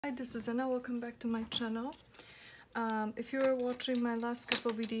Hi, this is Anna. Welcome back to my channel. If you were watching my last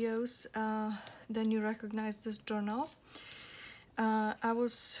couple videos, then you recognize this journal. I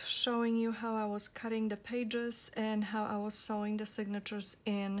was showing you how I was cutting the pages and how I was sewing the signatures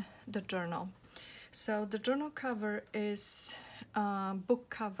in the journal. So the journal cover is book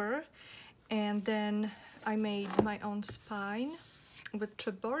cover, and then I made my own spine with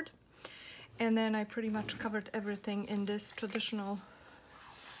chipboard, and then I pretty much covered everything in this traditional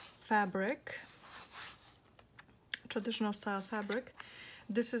style fabric.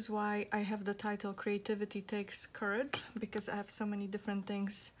 This is why I have the title Creativity Takes Courage, because I have so many different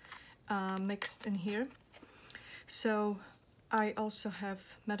things mixed in here. So I also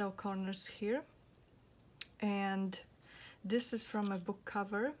have metal corners here, and this is from a book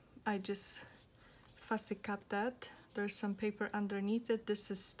cover. I just fussy cut that. There's some paper underneath it.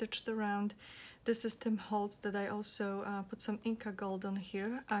 This is stitched around. This is Tim Holtz that I also put some Inca gold on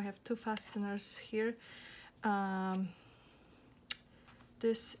here. I have two fasteners here.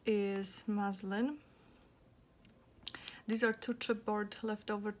 This is muslin. These are two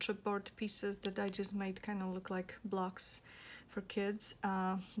leftover chipboard pieces that I just made kind of look like blocks for kids.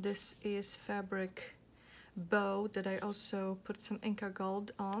 This is fabric bow that I also put some Inca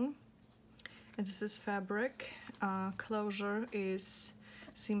gold on. And this is fabric. Closure is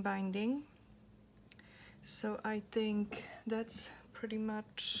seam binding. So I think that's pretty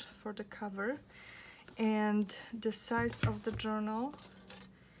much for the cover. And the size of the journal,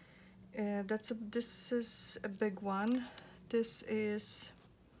 this is a big one. This is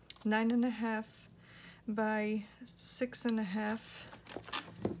 9.5 by 6.5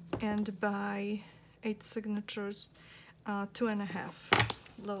 and by 8 signatures, 2.5,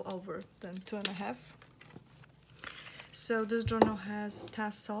 low over than 2.5. So this journal has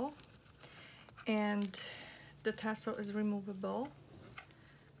tassel, and the tassel is removable.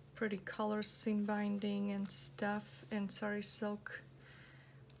 Pretty colors, seam binding and stuff, and sari silk.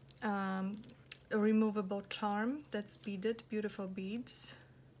 A removable charm that's beaded, beautiful beads,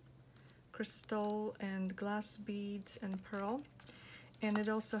 crystal and glass beads and pearl. And it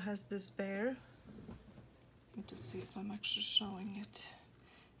also has this bear. Let me see if I'm actually showing it.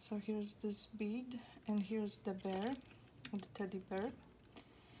 So here's this bead, and here's the bear, the teddy bear.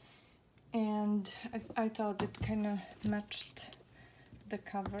 And I thought it kind of matched the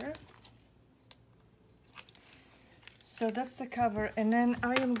cover. So that's the cover, and then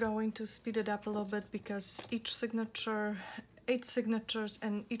I am going to speed it up a little bit because each signature, 8 signatures,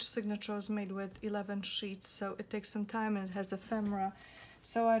 and each signature is made with 11 sheets, so it takes some time and it has ephemera,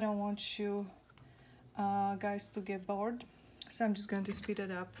 so I don't want you guys to get bored, so I'm just going to speed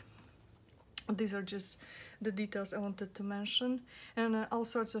it up. These are just the details I wanted to mention, and all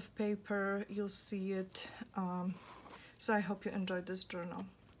sorts of paper, you'll see it. So I hope you enjoyed this journal.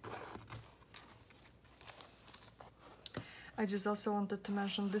 I just also wanted to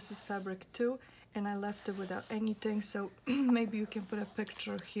mention this is fabric too, and I left it without anything, so maybe you can put a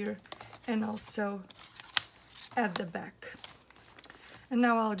picture here and also at the back. And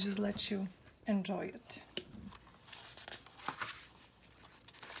now I'll just let you enjoy it.